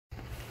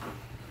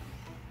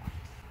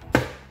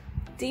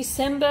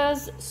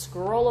December's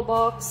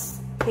SCRAWLRBOX,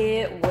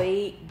 here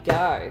we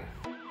go.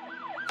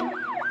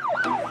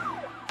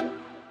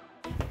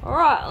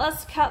 Alright,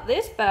 let's cut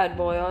this bad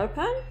boy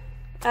open,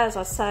 as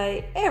I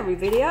say every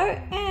video,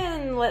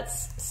 and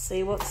let's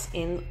see what's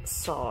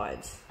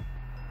inside.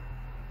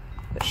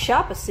 Got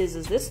sharper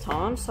scissors this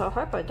time, so I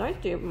hope I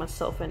don't do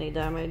myself any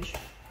damage.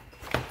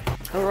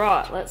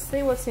 Alright, let's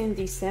see what's in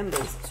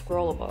December's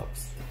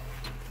SCRAWLRBOX.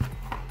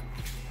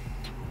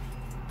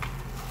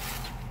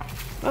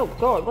 Oh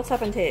god, what's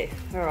happened here?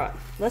 Alright,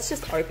 let's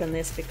just open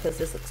this because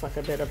this looks like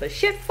a bit of a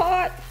shit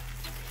fight.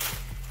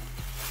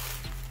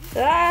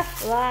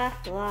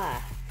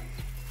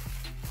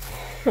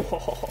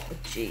 Oh,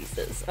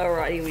 Jesus.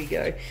 Alright, here we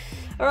go.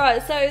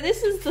 Alright, so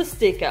this is the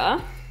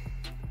sticker.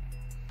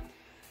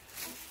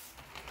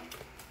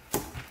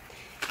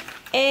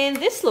 And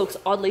this looks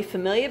oddly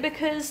familiar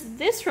because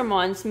this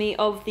reminds me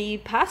of the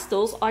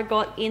pastels I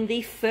got in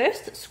the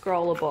first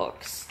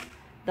SCRAWLRBOX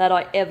that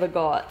I ever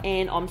got,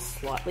 and I'm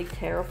slightly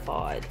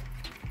terrified.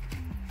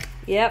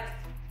 Yep,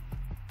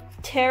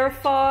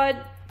 terrified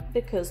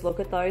because look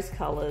at those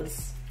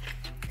colors.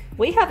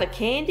 We have a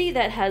candy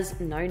that has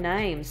no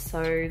name,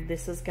 so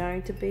this is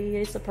going to be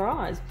a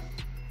surprise.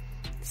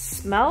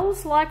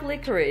 Smells like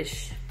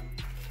licorice.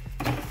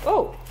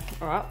 Oh,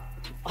 all right.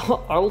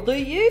 I'll do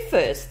you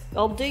first.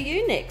 I'll do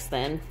you next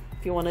then,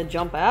 if you want to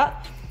jump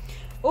out.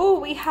 Oh,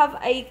 we have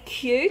a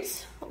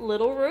cute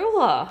little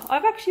ruler.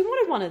 I've actually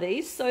wanted one of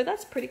these, so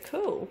that's pretty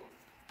cool.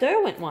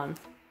 Derwent one.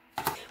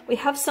 We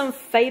have some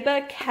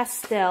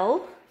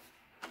Faber-Castell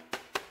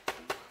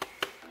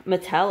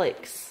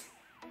metallics.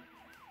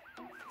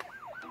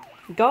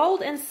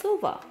 Gold and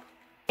silver.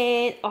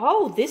 And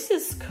oh, this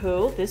is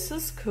cool. This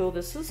is cool.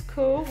 This is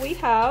cool. We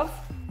have,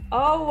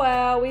 oh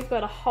wow, we've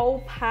got a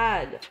whole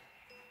pad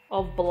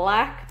of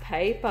black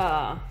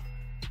paper.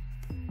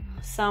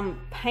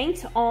 Some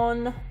paint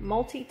on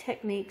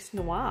multi-techniques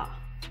Noir.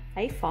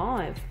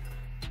 A5.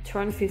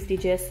 250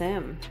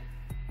 GSM.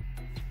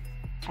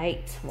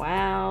 8.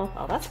 Wow.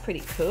 Oh, that's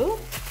pretty cool.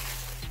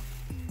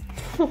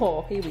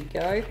 Oh, here we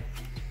go.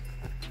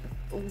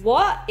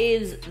 What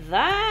is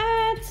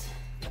that?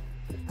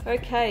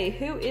 Okay,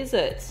 who is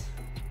it?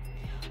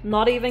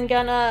 Not even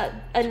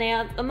gonna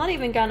announce, I'm not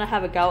even gonna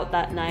have a go at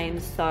that name,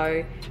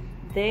 so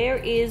there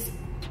is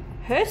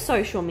her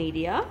social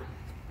media.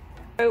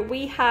 So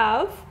we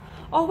have,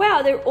 oh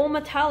wow, they're all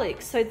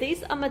metallic. So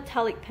these are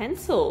metallic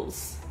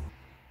pencils.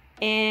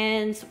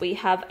 And we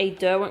have a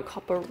Derwent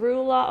copper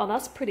ruler. Oh,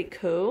 that's pretty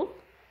cool.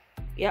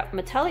 Yep,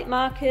 metallic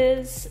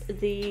markers,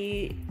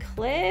 the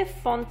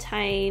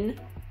Clairefontaine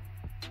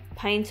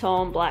paint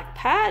on black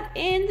pad,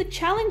 and the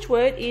challenge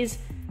word is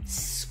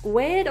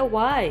squared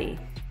away.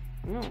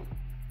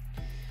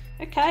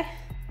 Okay.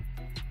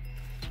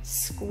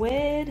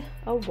 Squared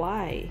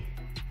away.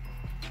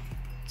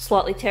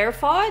 Slightly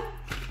terrified.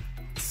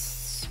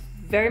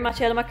 Very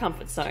much out of my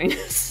comfort zone.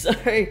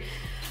 So,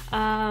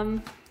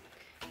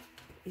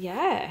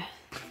 yeah.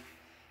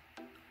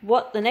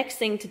 What the next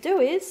thing to do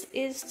is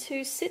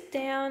to sit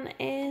down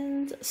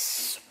and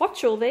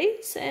swatch all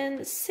these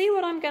and see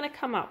what I'm going to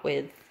come up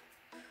with.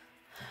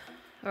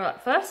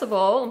 Alright, first of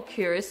all, I'm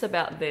curious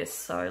about this,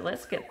 so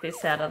let's get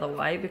this out of the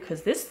way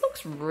because this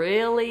looks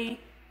really,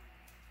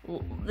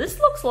 this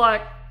looks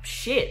like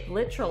shit,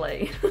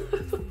 literally.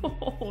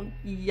 Oh,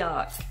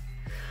 yuck.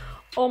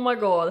 Oh my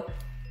god.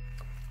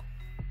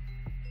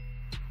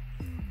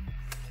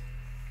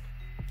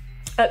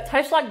 It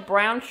tastes like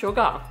brown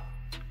sugar.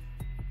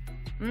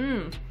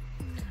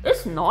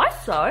 It's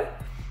nice though.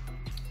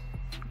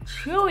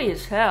 Chewy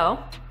as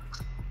hell.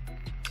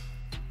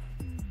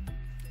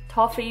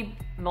 Toffee,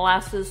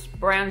 molasses,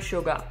 brown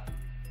sugar.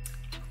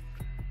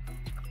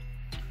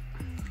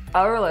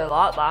 I really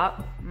like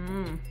that.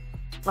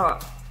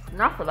 Alright,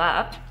 enough of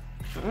that.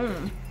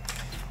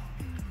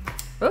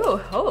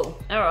 Oh,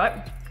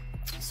 alright.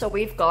 So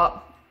we've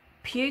got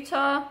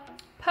pewter,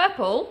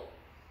 purple,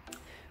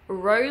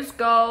 rose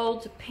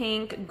gold,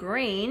 pink,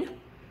 green,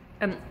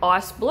 and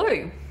ice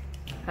blue.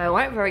 I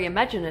weren't very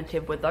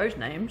imaginative with those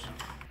names.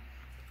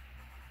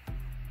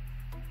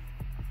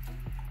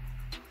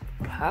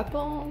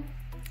 Purple.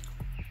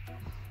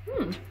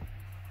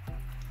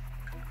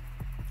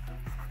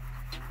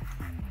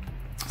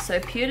 So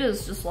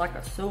pewter's just like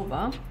a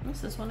silver. What's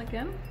this one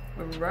again?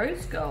 A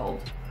rose gold.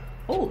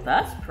 Oh,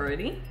 that's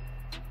pretty.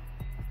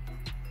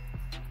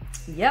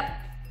 Yep.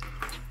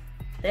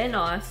 They're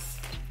nice.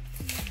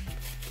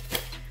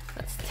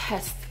 Let's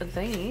test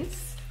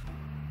these.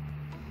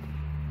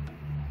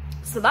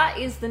 So that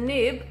is the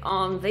nib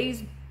on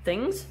these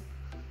things.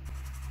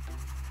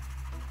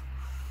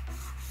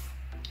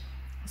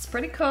 It's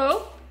pretty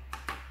cool.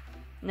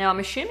 Now I'm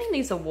assuming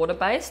these are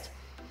water-based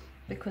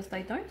because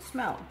they don't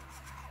smell.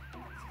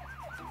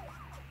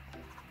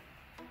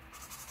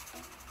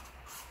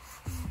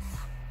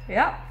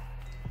 Yep.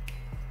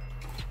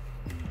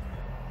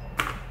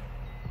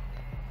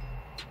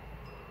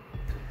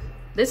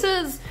 This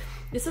is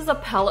a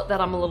palette that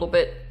I'm a little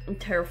bit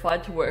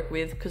terrified to work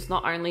with because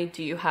not only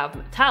do you have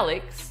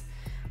metallics,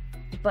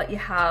 but you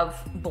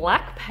have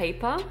black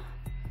paper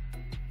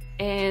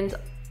and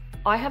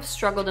I have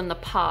struggled in the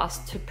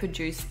past to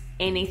produce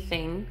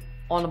anything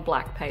on a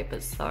black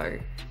paper, so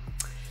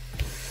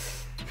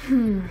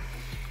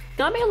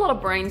gonna be a lot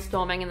of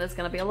brainstorming, and there's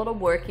gonna be a lot of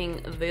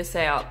working this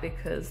out,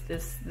 because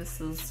this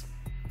is,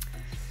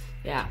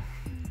 yeah,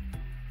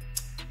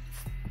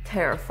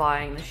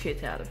 terrifying the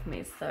shit out of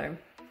me. So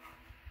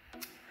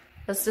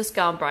let's just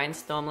go and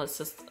brainstorm. Let's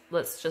just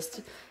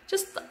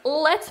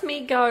let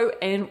me go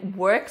and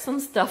work some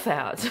stuff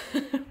out.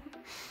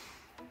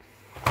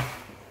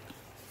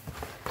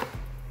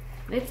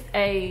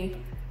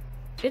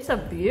 It's a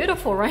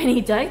beautiful rainy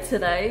day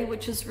today,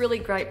 which is really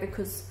great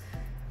because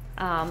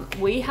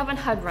we haven't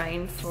had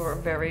rain for a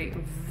very,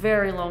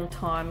 very long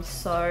time.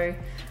 So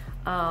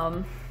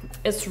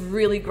it's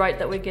really great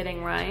that we're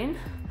getting rain.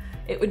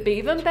 It would be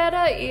even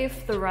better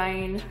if the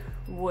rain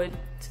would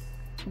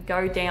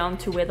go down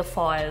to where the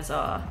fires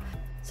are.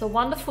 It's a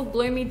wonderful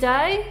gloomy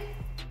day,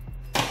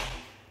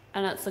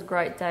 and it's a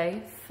great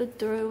day for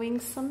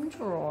doing some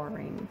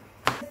drawing.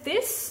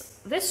 This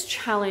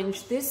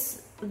challenge, this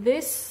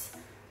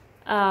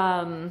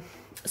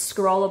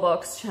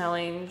SCRAWLRBOX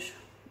challenge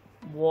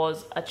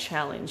was a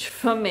challenge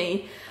for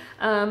me,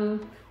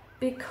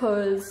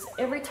 because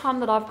every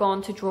time that I've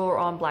gone to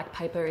draw on black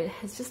paper, it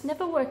has just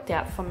never worked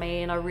out for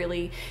me, and I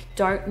really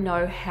don't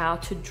know how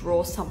to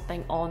draw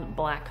something on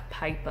black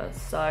paper.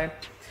 So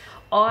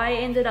I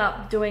ended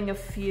up doing a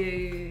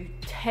few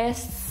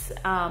tests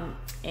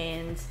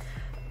and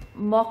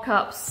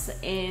mock-ups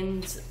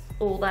and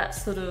all that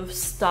sort of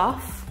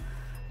stuff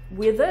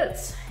with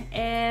it,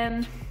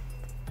 and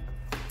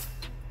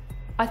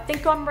I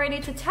think I'm ready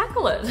to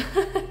tackle it.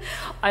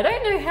 I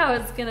don't know how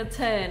it's gonna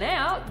turn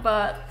out,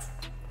 but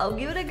I'll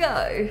give it a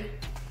go.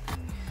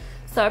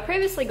 So I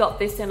previously got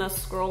this in a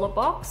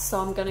SCRAWLRBOX, so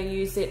I'm gonna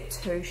use it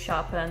to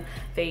sharpen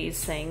these,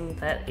 seeing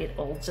that it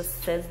all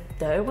just says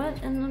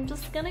Derwent, and I'm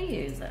just gonna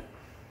use it.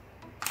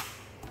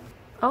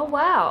 Oh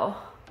wow,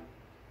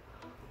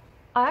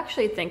 I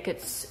actually think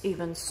it's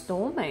even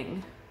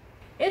storming.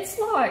 It's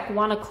like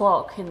 1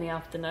 o'clock in the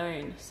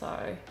afternoon,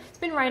 so it's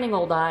been raining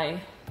all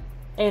day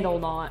and all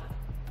night.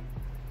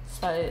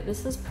 So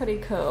this is pretty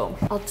cool.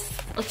 I'll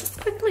just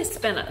quickly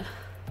spin it.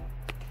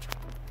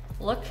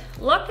 Look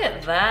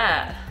at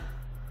that.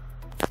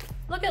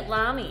 Look at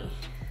Lami.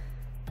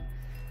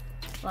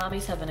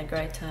 Lami's having a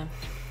great time.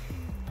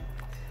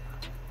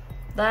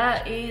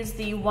 That is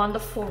the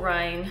wonderful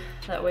rain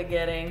that we're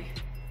getting.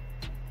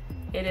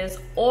 It is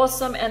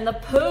awesome, and the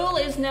pool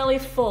is nearly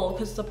full,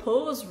 because the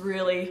pool was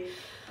really,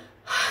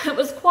 it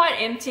was quite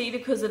empty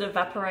because it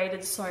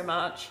evaporated so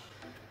much,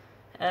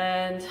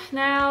 and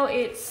now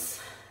it's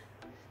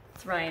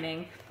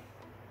raining.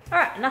 All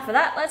right, enough of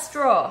that, let's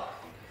draw.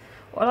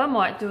 What I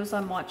might do is I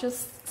might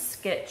just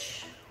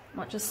sketch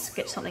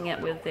something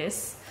out with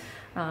this.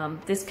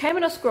 This came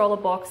in a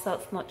SCRAWLRBOX, so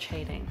it's not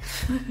cheating.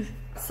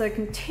 So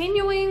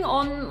continuing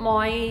on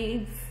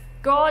my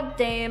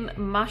goddamn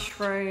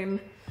mushroom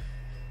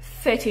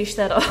fetish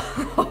that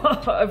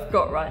I've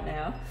got right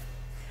now.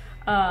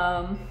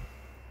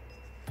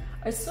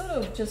 I sort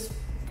of just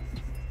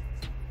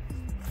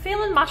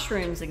feeling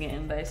mushrooms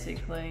again,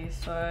 basically.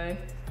 So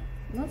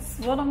that's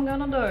what I'm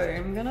gonna do.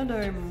 I'm gonna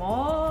do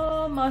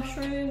more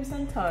mushrooms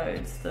and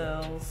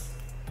toadstools.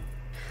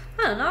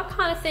 I don't know, I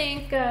kind of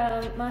think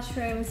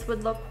mushrooms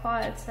would look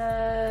quite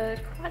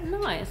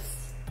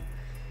nice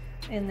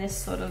in this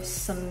sort of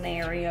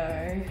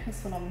scenario.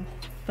 That's what I'm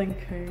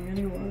thinking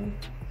anyway.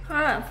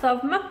 Alright, so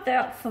I've mapped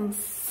out some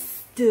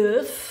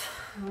stuff.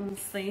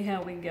 Let's see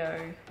how we go.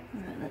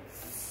 Alright,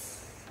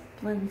 let's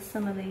blend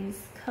some of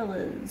these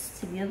colours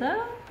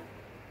together.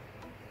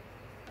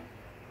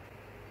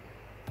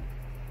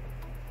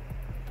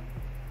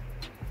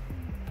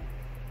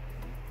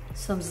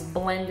 So I'm just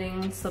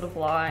blending sort of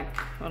like,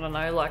 I don't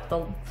know, like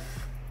the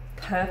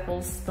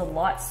purple's the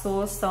light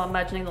source. So I'm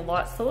imagining the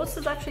light source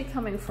is actually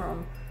coming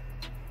from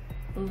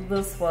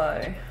this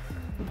way.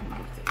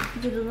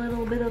 Get a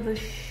little bit of a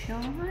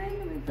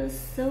shine with the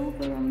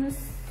silver on this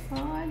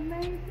side,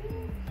 maybe.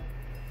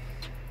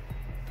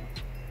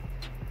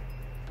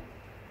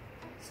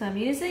 So I'm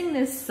using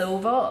this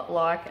silver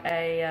like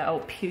a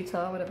or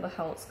pewter, whatever the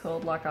hell it's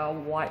called, like a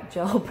white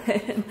gel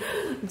pen.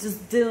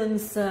 Just doing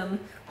some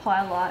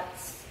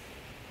highlights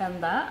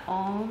and that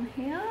on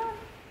here.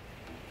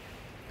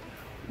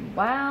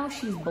 Wow,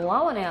 she's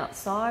blowing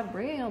outside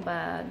real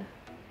bad.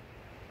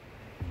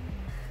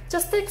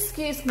 Just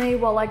excuse me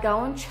while I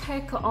go and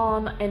check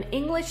on an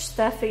English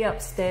staffy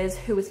upstairs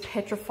who is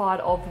petrified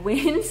of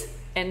wind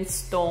and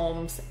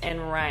storms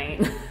and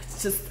rain.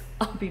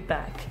 I'll be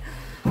back.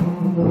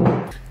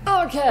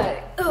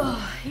 Okay,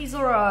 he's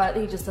alright,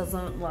 he just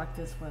doesn't like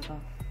this weather.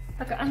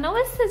 Okay, I know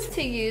it says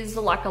to use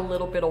like a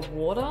little bit of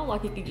water,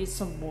 like you could use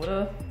some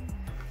water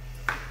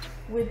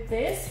with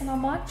this, and I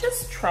might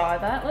just try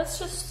that. Let's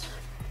just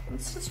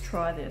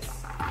try this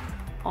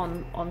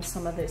on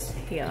some of this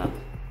here.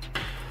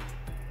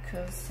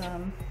 Because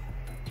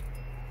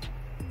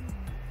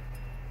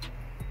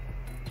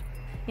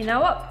you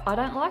know what, I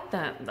don't like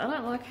that. I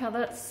don't like how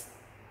that's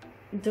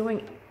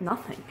doing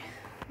nothing.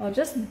 I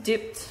just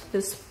dipped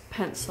this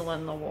pencil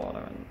in the water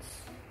and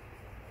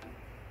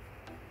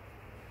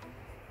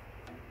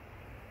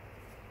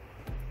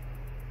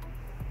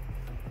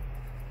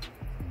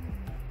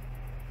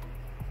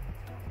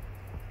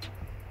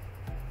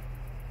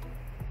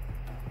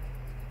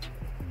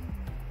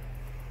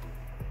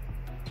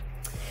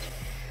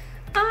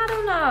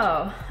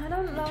I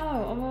don't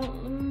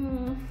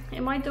know.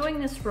 Am I doing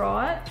this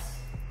right?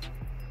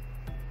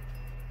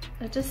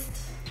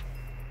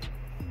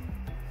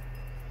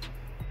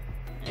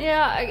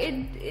 Yeah,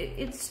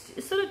 it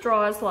sort of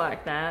dries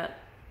like that.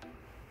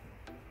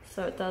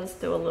 So it does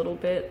do a little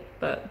bit,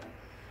 but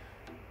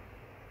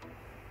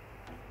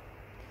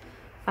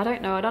I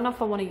don't know. I don't know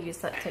if I want to use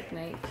that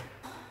technique.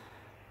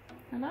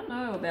 I don't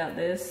know about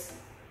this.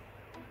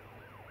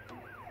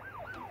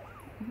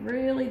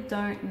 Really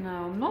don't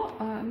know.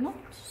 I'm not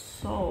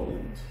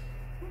sold.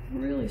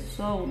 Not really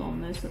sold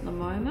on this at the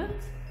moment.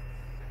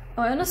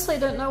 I honestly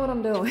don't know what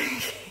I'm doing.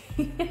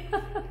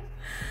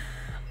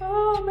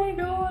 Oh my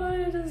god,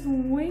 I'm just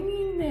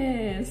winging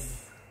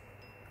this.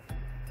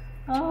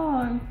 Oh,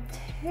 I'm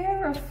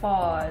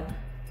terrified.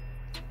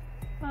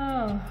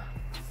 Oh.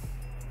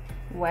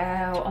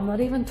 Wow, I'm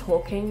not even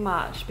talking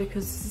much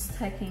because this is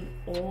taking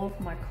all of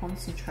my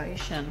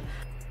concentration.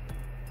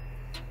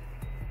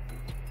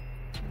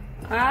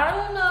 I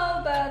don't know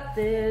about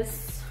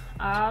this.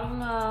 I don't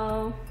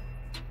know.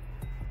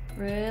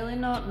 Really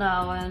not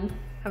knowing.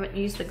 Haven't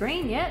used the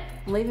green yet.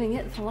 Leaving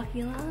it for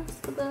lucky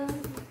last for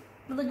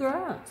the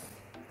grass.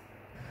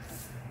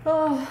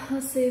 Oh,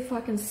 let's see if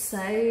I can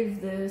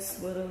save this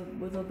with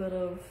a bit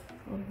of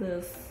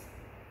this.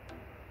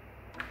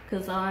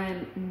 Because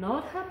I'm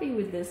not happy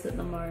with this at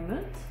the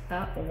moment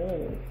at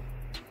all.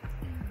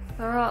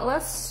 Alright,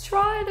 let's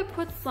try to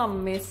put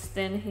some mist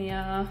in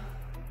here.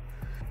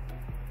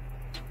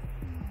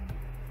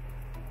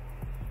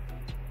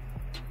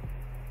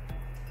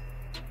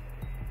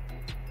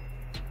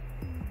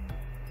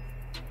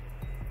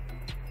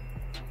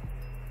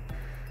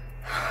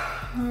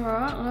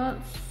 Alright,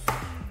 let's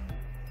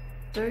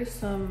do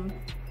some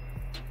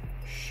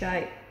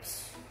shapes.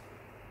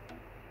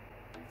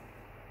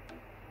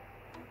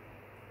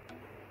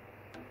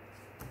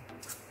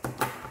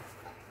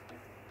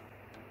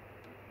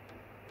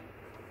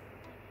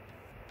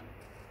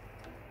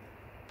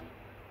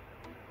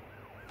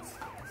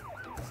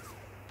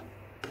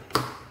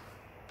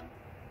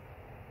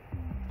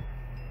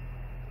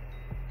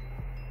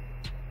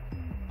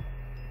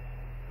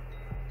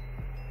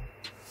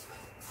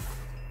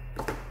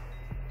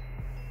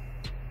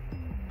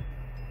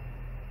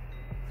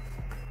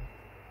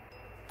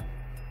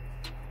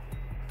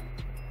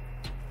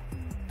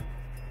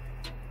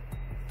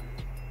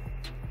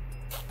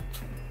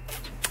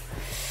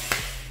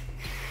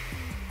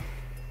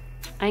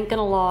 Ain't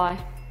gonna lie,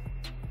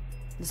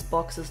 this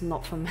box is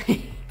not for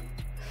me.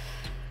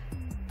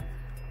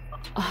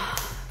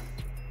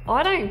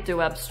 I don't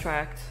do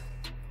abstract,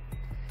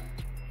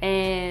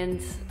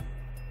 and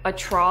I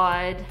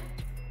tried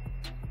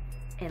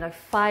and I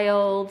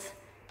failed,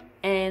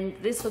 and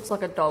this looks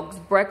like a dog's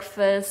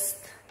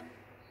breakfast,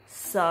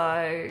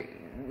 so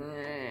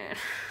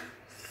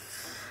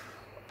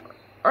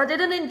I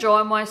didn't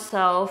enjoy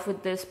myself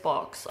with this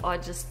box. I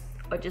just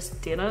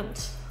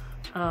didn't.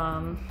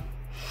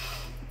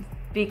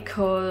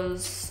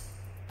 Because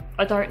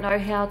I don't know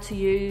how to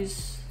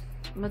use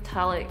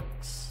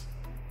metallics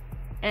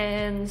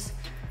and,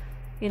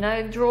 you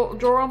know,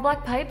 draw on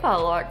black paper.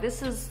 Like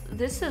this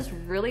is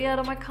really out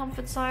of my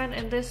comfort zone,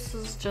 and this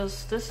is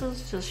just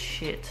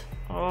shit.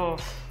 Oh,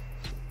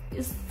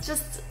 it's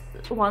just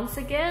once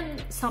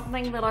again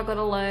something that I got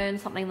to learn,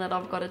 something that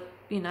I've got to,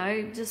 you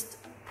know, just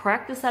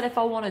practice at if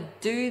I want to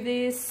do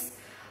this.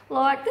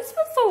 Like, this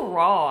was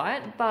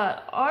alright,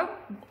 but I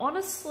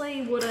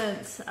honestly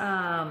wouldn't,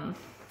 I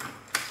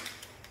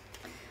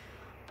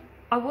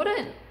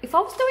wouldn't, if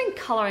I was doing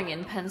colouring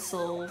in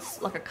pencils,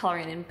 like a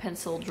colouring in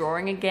pencil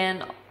drawing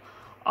again,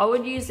 I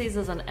would use these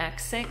as an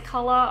accent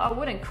colour. I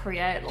wouldn't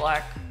create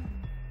like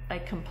a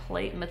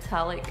complete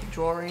metallic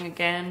drawing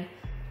again.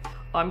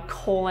 I'm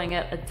calling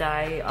it a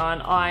day,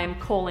 and I'm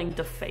calling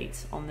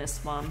defeat on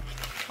this one.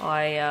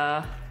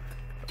 I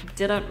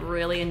didn't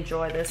really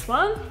enjoy this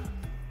one.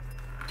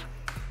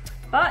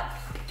 But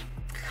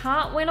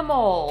can't win them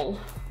all.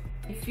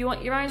 If you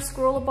want your own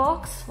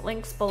SCRAWLRBOX,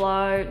 links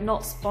below.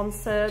 Not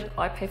sponsored.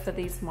 I pay for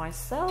these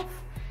myself.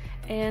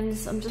 And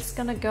I'm just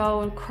gonna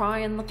go and cry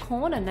in the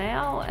corner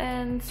now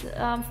and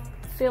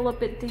feel a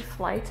bit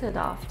deflated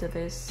after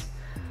this.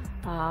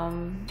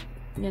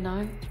 You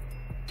know,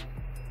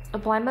 I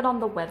blame it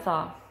on the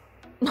weather.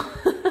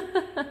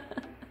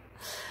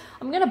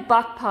 I'm gonna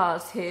buck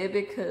past here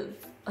because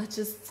I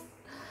just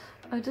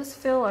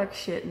feel like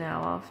shit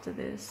now after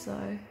this,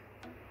 so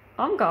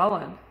I'm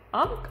going.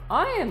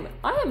 I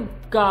am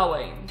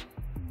going.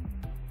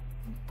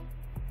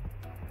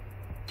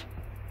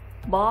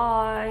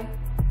 Bye.